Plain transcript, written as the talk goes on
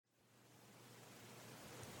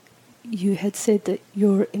you had said that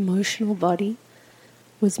your emotional body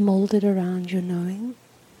was molded around your knowing,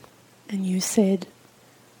 and you said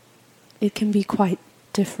it can be quite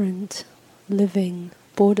different, living,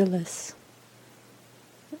 borderless.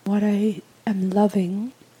 What I am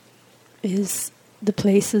loving is the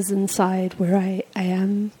places inside where I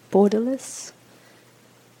am borderless.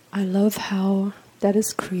 I love how that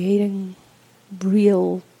is creating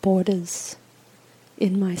real borders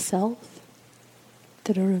in myself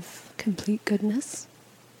that are of complete goodness.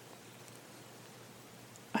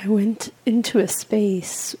 I went into a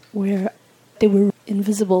space where there were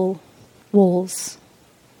invisible walls,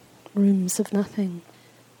 rooms of nothing.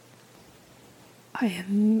 I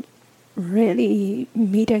am really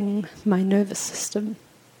meeting my nervous system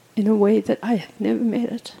in a way that I have never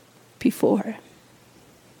met it before.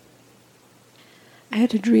 I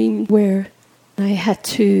had a dream where I had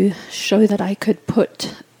to show that I could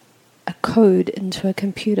put a code into a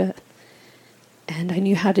computer, and I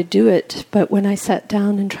knew how to do it, but when I sat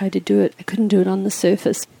down and tried to do it, I couldn't do it on the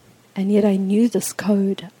surface, and yet I knew this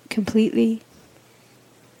code completely.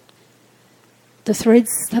 The threads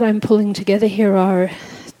that I'm pulling together here are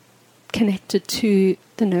connected to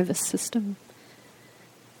the nervous system,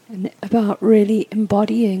 and about really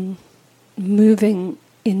embodying, moving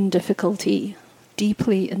in difficulty,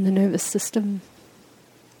 deeply in the nervous system.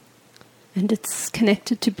 And it's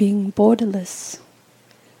connected to being borderless.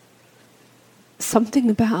 Something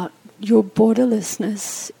about your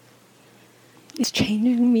borderlessness is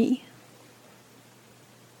changing me.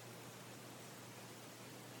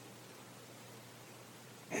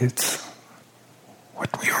 It's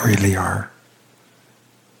what we really are.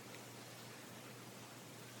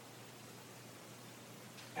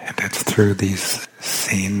 And it's through these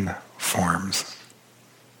seen forms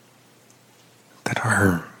that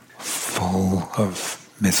are full of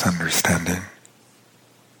misunderstanding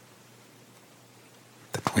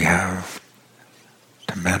that we have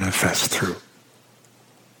to manifest through.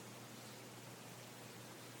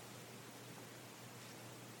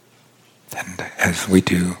 And as we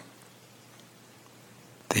do,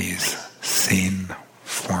 these seen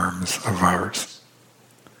forms of ours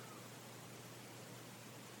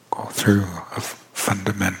go through a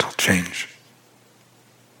fundamental change.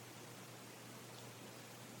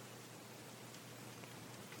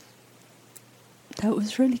 That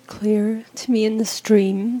was really clear to me in the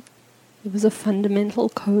stream. It was a fundamental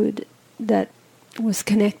code that was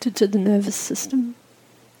connected to the nervous system.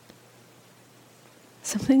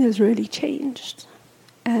 Something has really changed,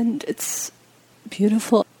 and it's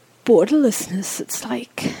beautiful. Borderlessness, it's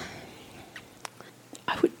like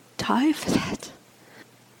I would die for that.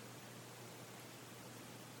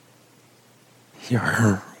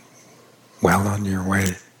 You're well on your way.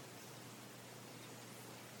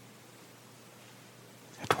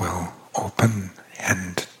 It will open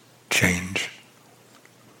and change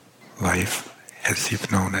life as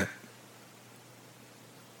you've known it.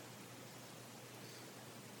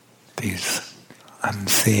 These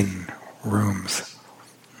unseen rooms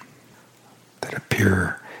that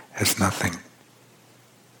appear as nothing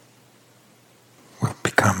will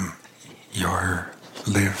become your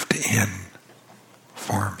lived-in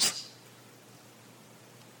forms.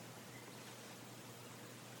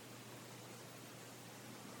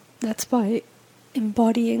 That's by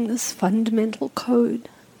embodying this fundamental code.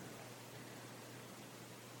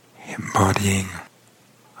 Embodying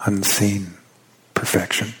unseen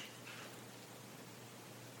perfection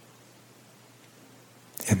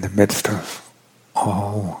in the midst of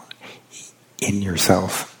all in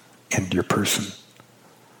yourself and your person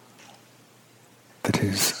that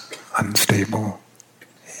is unstable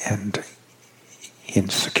and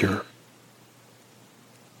insecure.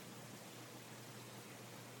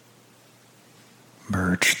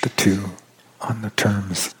 Merge the two on the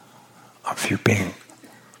terms of your being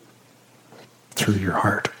through your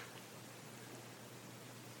heart.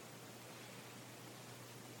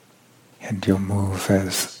 And you'll move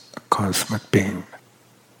as a cosmic being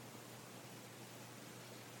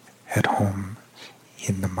at home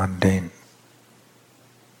in the mundane.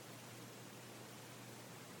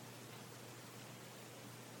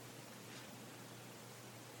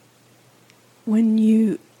 When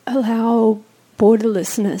you allow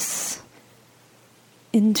borderlessness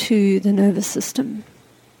into the nervous system,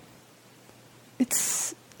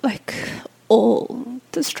 it's like all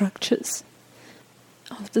the structures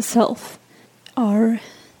of the self are,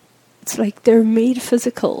 it's like they're made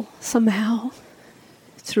physical somehow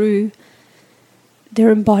through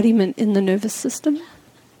their embodiment in the nervous system.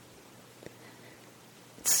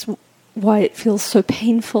 It's why it feels so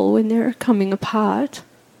painful when they're coming apart.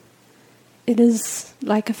 it is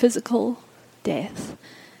like a physical death.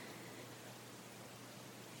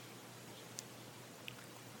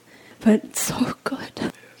 But it's so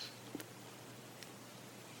good.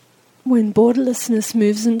 When borderlessness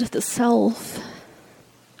moves into the self,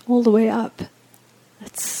 all the way up,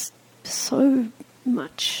 it's so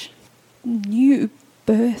much new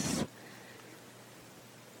birth.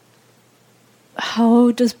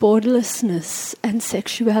 How does borderlessness and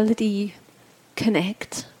sexuality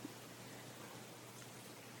connect?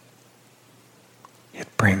 It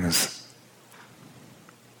brings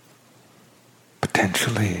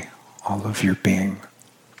potentially all of your being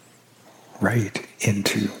right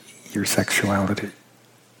into your sexuality.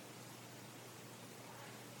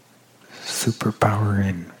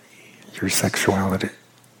 Superpowering your sexuality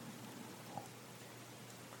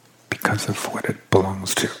because of what it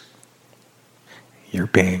belongs to. Your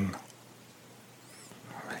being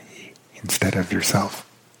instead of yourself.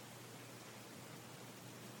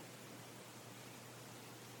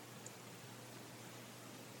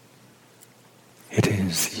 It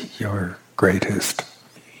is your greatest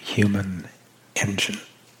human engine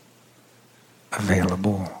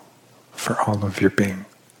available for all of your being.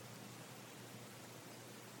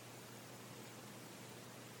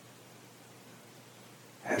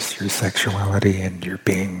 As your sexuality and your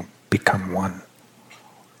being become one,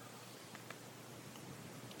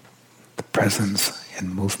 the presence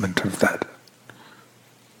and movement of that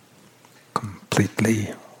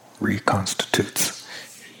completely reconstitutes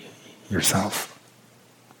yourself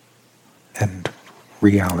and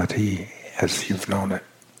reality as you've known it.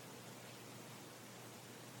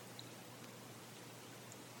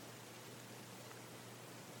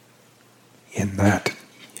 In that,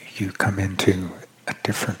 you come into a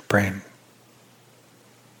different brain.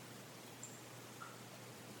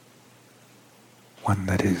 One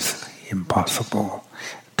that is impossible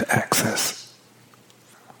to access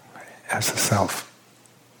as a self.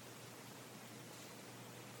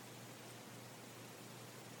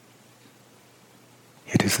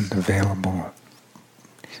 It isn't available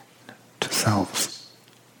to selves.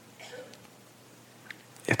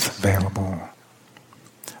 It's available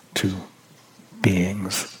to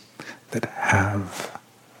beings that have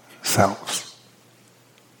selves.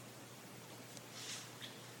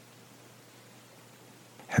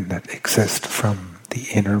 And that exist from the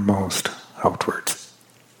innermost outwards,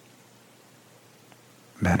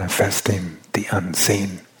 manifesting the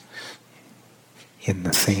unseen in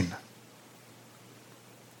the seen.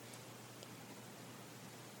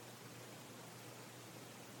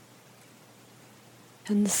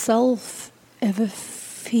 And the self ever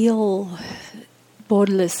feel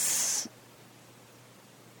borderless?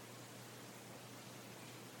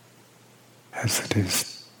 As it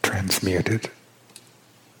is transmuted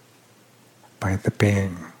by the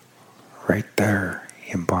being right there,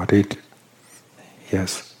 embodied,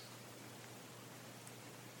 yes.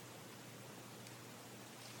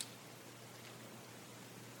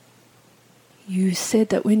 You said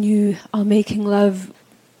that when you are making love,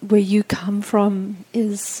 where you come from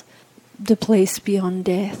is the place beyond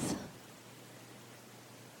death.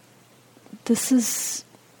 This is,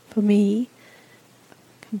 for me,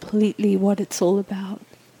 completely what it's all about.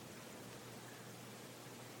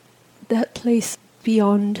 That place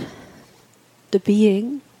beyond the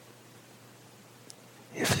being.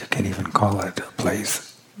 If you can even call it a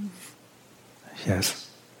place. Yes.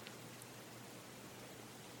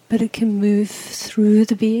 But it can move through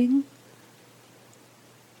the being.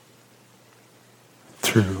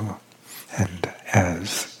 Through and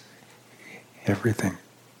as everything.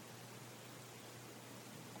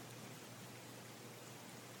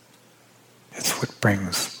 It's what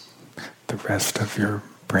brings the rest of your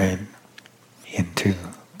brain into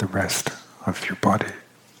the rest of your body.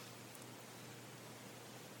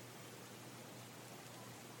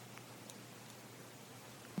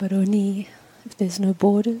 But only if there's no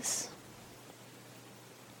borders.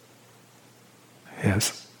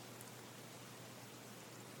 Yes.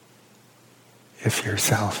 If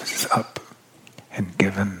yourself is up and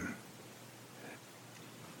given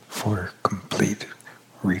for complete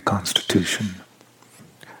reconstitution,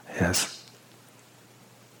 yes.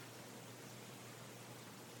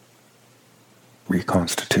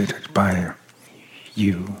 Reconstituted by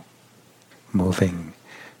you moving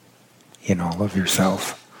in all of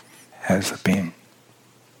yourself as a being.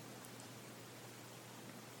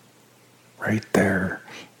 Right there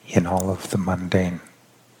in all of the mundane.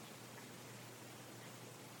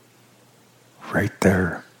 Right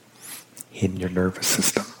there in your nervous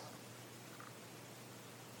system.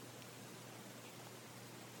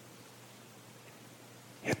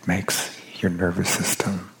 It makes your nervous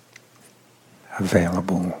system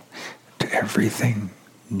available to everything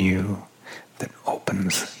new that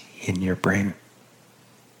opens in your brain.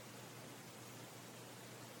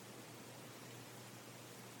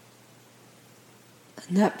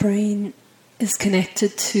 And that brain is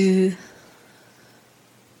connected to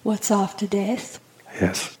what's after death,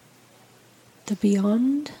 Yes. the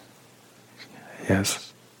beyond.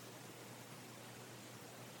 Yes.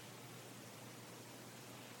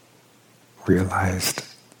 Realized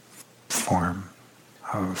form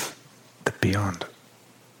of the beyond.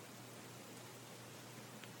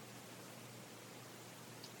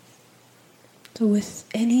 So with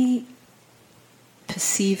any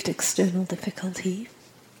perceived external difficulty,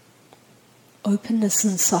 openness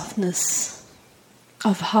and softness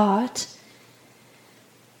of heart,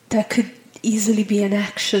 that could easily be an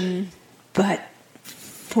action, but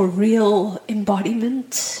for real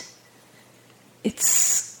embodiment,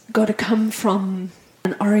 it's got to come from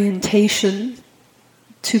an orientation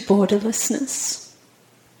to borderlessness.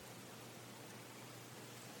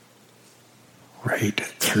 Right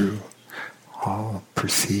through all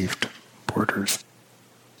perceived borders.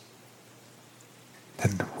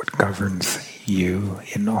 And what governs you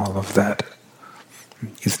in all of that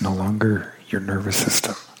is no longer your nervous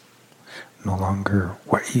system, no longer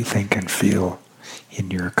what you think and feel in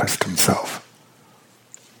your accustomed self,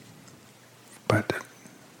 but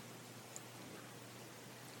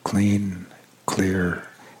clean, clear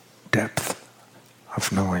depth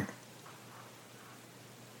of knowing.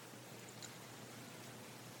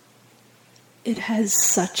 It has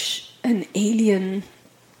such an alien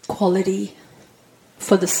quality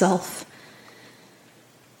for the self.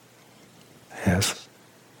 Yes.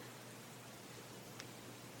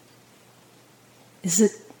 Is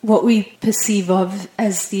it what we perceive of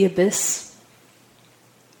as the abyss?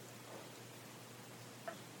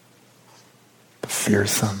 The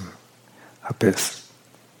fearsome abyss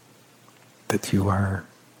that you are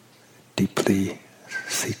deeply,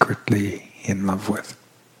 secretly in love with.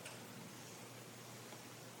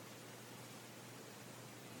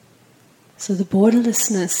 So the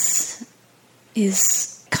borderlessness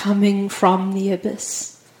is coming from the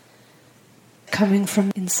abyss, coming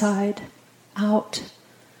from inside out.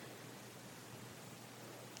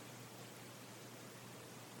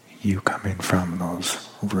 You coming from those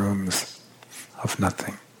rooms of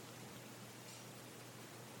nothing,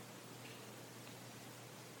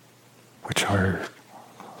 which are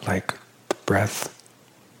like the breath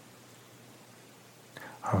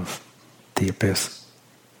of the abyss.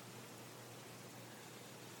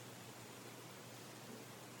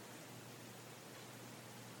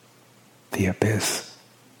 The abyss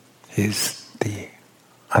is the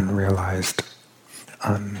unrealized,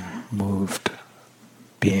 unmoved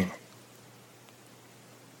being.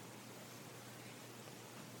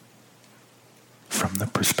 From the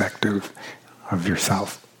perspective of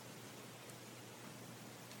yourself.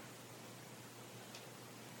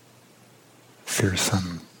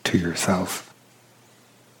 Fearsome to yourself.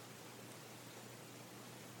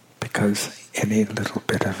 Because any little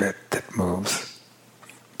bit of it that moves,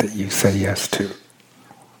 that you say yes to,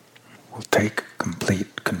 will take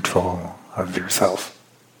complete control of yourself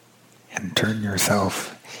and turn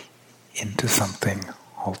yourself into something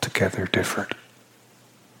altogether different.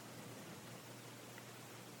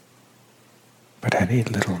 But any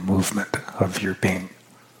little movement of your being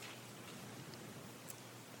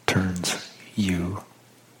turns you,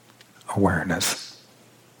 awareness,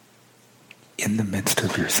 in the midst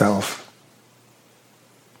of yourself,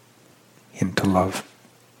 into love.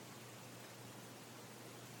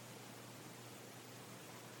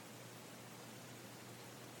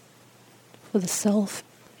 For the self,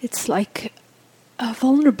 it's like a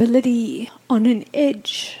vulnerability on an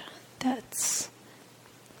edge that's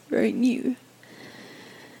very new.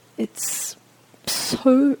 It's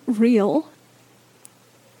so real.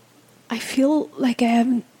 I feel like I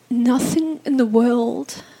have nothing in the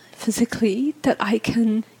world physically that I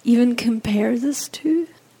can even compare this to.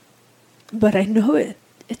 But I know it.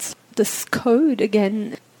 It's this code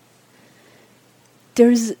again.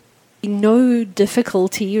 There's no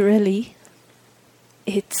difficulty really.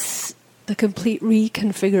 It's the complete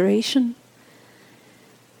reconfiguration.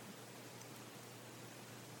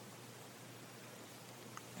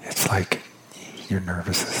 It's like your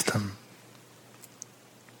nervous system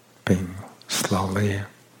being slowly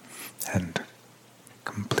and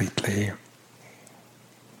completely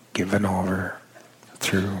given over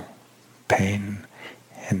through pain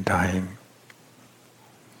and dying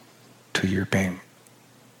to your being.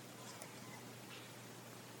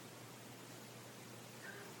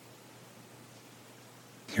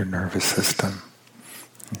 Your nervous system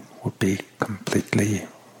will be completely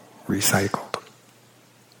recycled.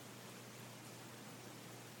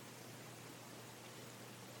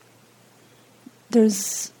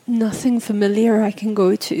 There's nothing familiar I can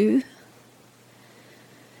go to.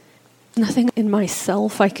 Nothing in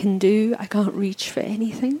myself I can do. I can't reach for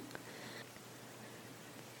anything.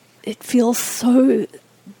 It feels so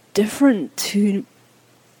different to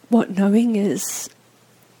what knowing is.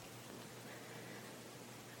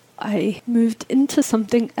 I moved into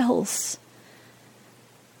something else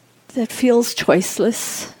that feels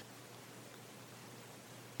choiceless.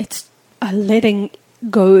 It's a letting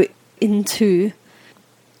go into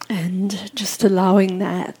and just allowing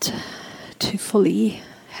that to fully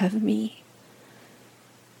have me.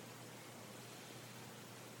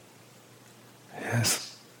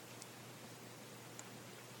 Yes.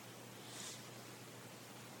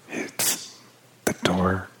 It's the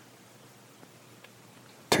door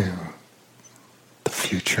to the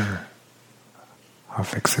future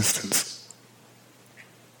of existence.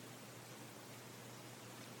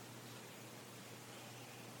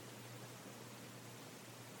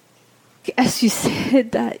 As you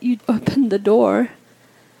said that, you opened the door,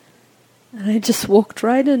 and I just walked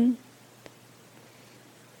right in.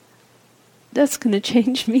 That's going to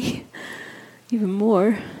change me even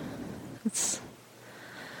more.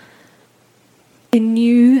 I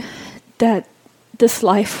knew that this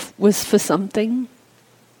life was for something,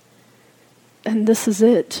 and this is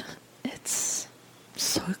it. It's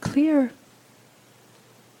so clear.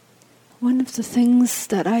 One of the things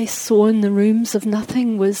that I saw in the rooms of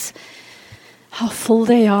nothing was how full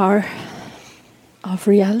they are of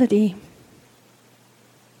reality.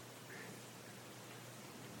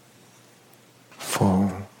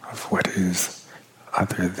 Full of what is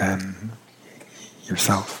other than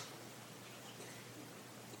yourself.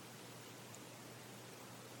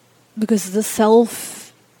 Because the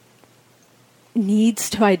self needs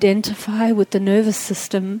to identify with the nervous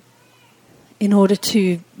system in order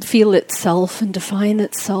to feel itself and define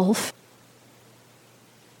itself.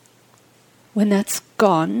 When that's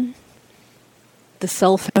gone, the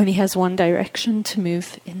self only has one direction to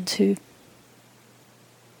move into.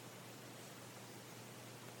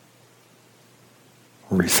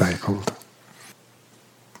 Recycled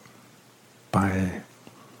by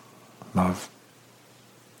love.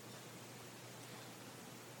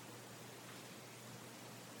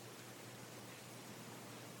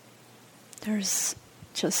 There's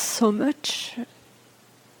just so much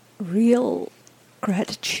real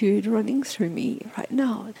gratitude running through me right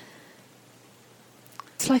now.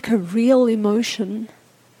 It's like a real emotion.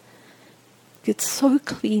 It's so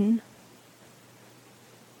clean.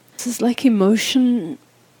 This is like emotion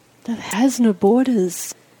that has no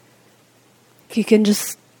borders. You can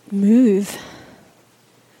just move.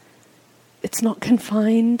 It's not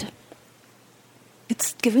confined.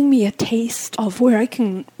 It's giving me a taste of where I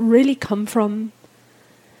can really come from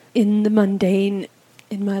in the mundane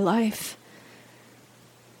in my life.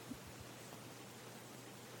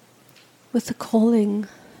 With the calling,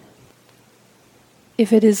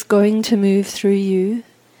 if it is going to move through you,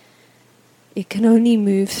 it can only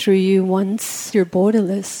move through you once you're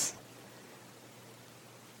borderless.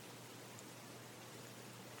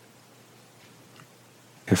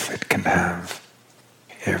 If it can have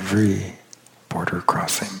every border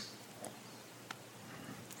crossing,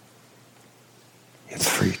 it's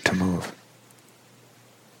free to move.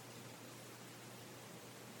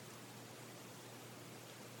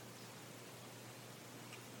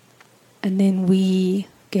 And then we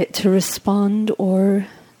get to respond or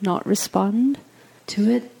not respond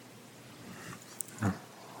to it.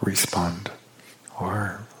 Respond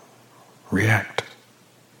or react.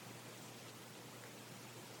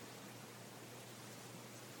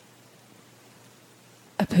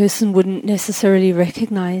 A person wouldn't necessarily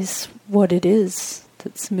recognize what it is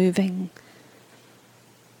that's moving.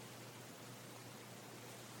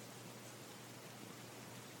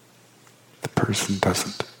 The person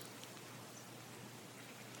doesn't.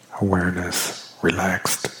 Awareness,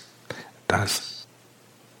 relaxed, does.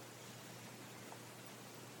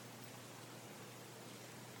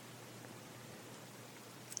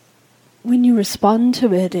 When you respond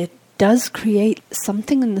to it, it does create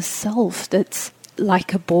something in the self that's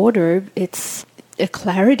like a border. It's a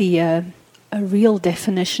clarity, a real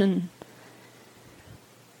definition.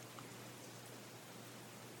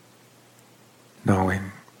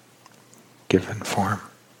 Knowing, given form.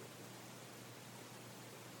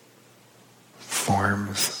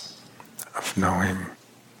 Forms of knowing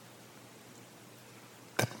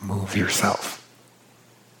that move yourself.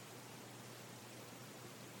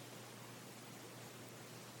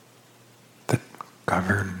 That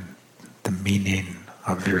govern meaning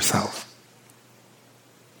of yourself.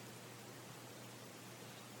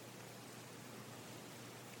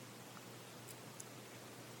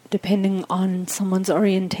 Depending on someone's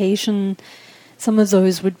orientation, some of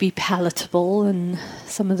those would be palatable and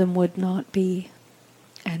some of them would not be,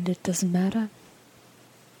 and it doesn't matter.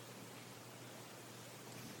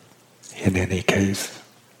 In any case,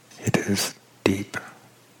 it is deep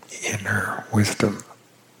inner wisdom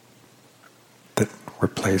that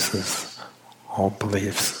replaces all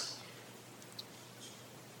beliefs.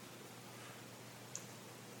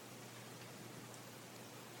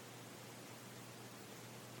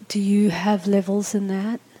 Do you have levels in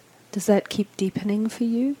that? Does that keep deepening for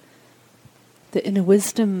you? The inner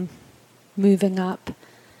wisdom moving up?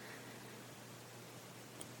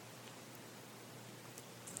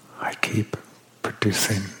 I keep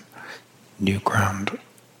producing new ground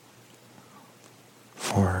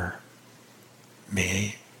for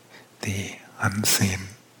me, the unseen,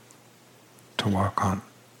 to walk on.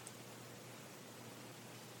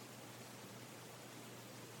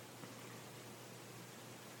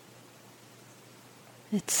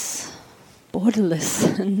 It's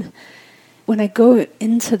borderless, and when I go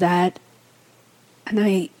into that and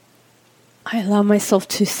I allow myself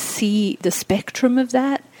to see the spectrum of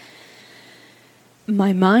that,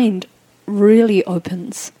 my mind really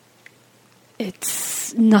opens.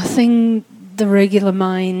 It's nothing the regular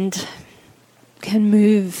mind can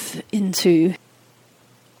move into.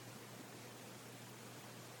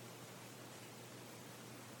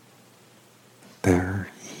 There,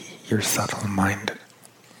 your subtle mind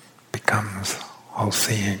becomes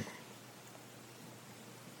all-seeing.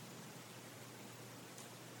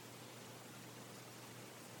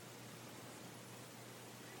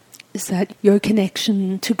 Is that your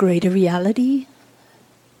connection to greater reality?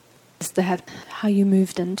 Is that how you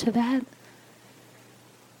moved into that?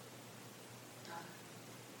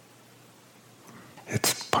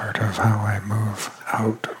 It's part of how I move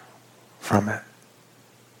out from it.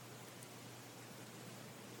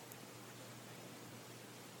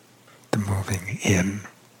 The moving in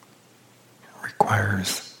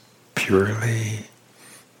requires purely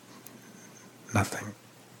nothing.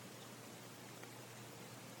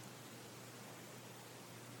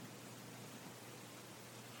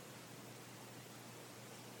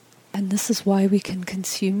 And this is why we can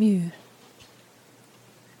consume you.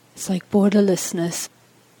 It's like borderlessness.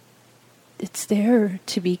 It's there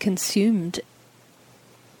to be consumed.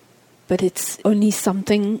 But it's only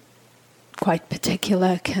something quite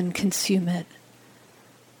particular can consume it.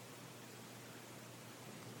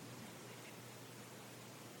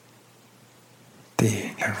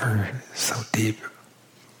 The ever so deep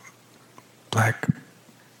black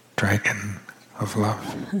dragon of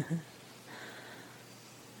love.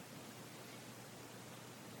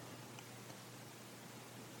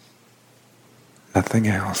 Nothing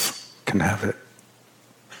else can have it.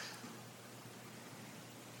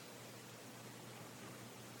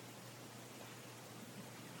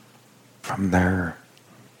 From there,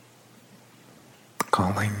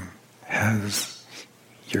 calling has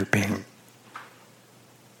your being,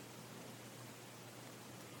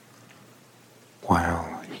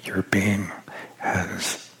 while your being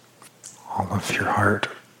has all of your heart,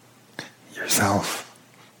 yourself,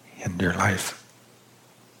 and your life.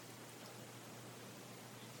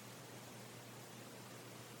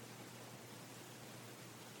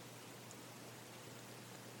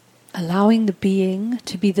 Allowing the being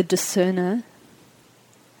to be the discerner,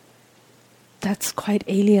 that's quite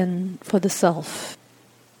alien for the self.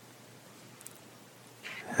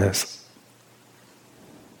 Yes.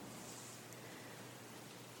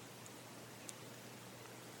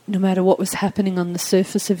 No matter what was happening on the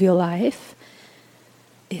surface of your life,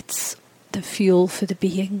 it's the fuel for the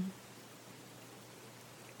being.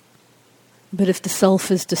 But if the self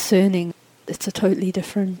is discerning, it's a totally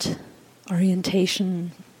different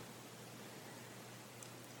orientation.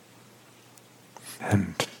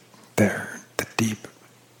 And there, the deep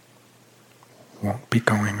won't be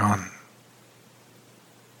going on.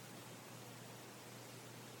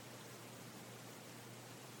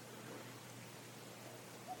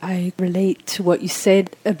 I relate to what you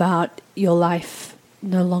said about your life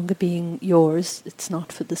no longer being yours. It's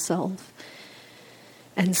not for the self.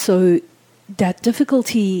 And so that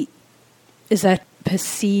difficulty, is that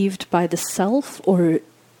perceived by the self or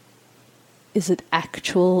is it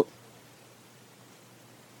actual?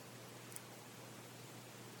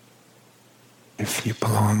 If you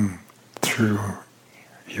belong through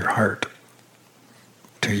your heart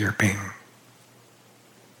to your being,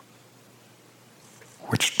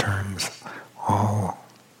 which turns all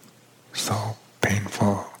so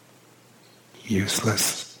painful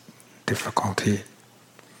useless difficulty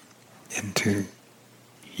into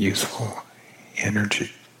useful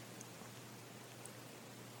energy,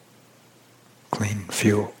 clean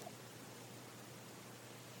fuel.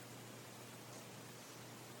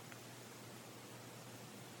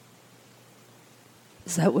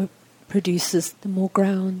 Is that what produces the more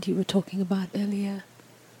ground you were talking about earlier?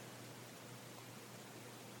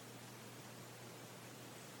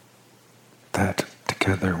 That,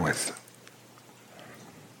 together with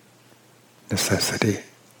necessity,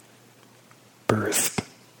 birthed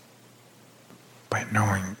by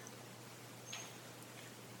knowing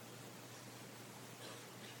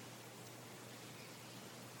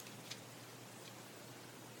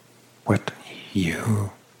what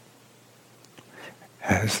you,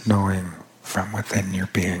 as knowing from within your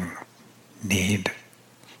being, need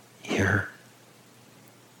here,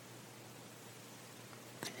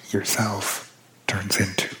 yourself turns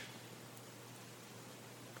into,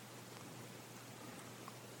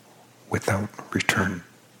 without return.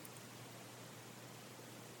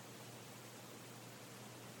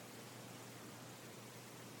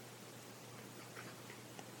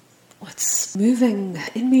 What's moving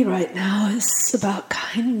in me right now is about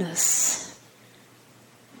kindness.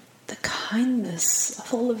 The kindness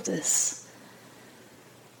of all of this.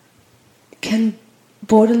 Can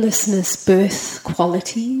borderlessness birth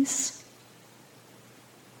qualities?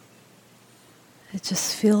 It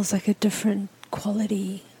just feels like a different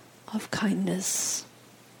quality of kindness.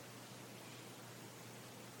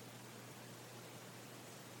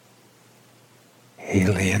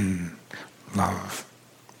 Alien love,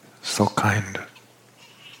 so kind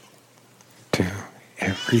to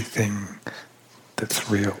everything that's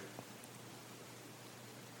real.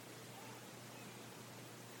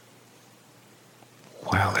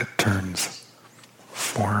 While it turns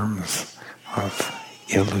forms of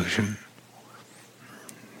illusion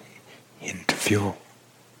into fuel.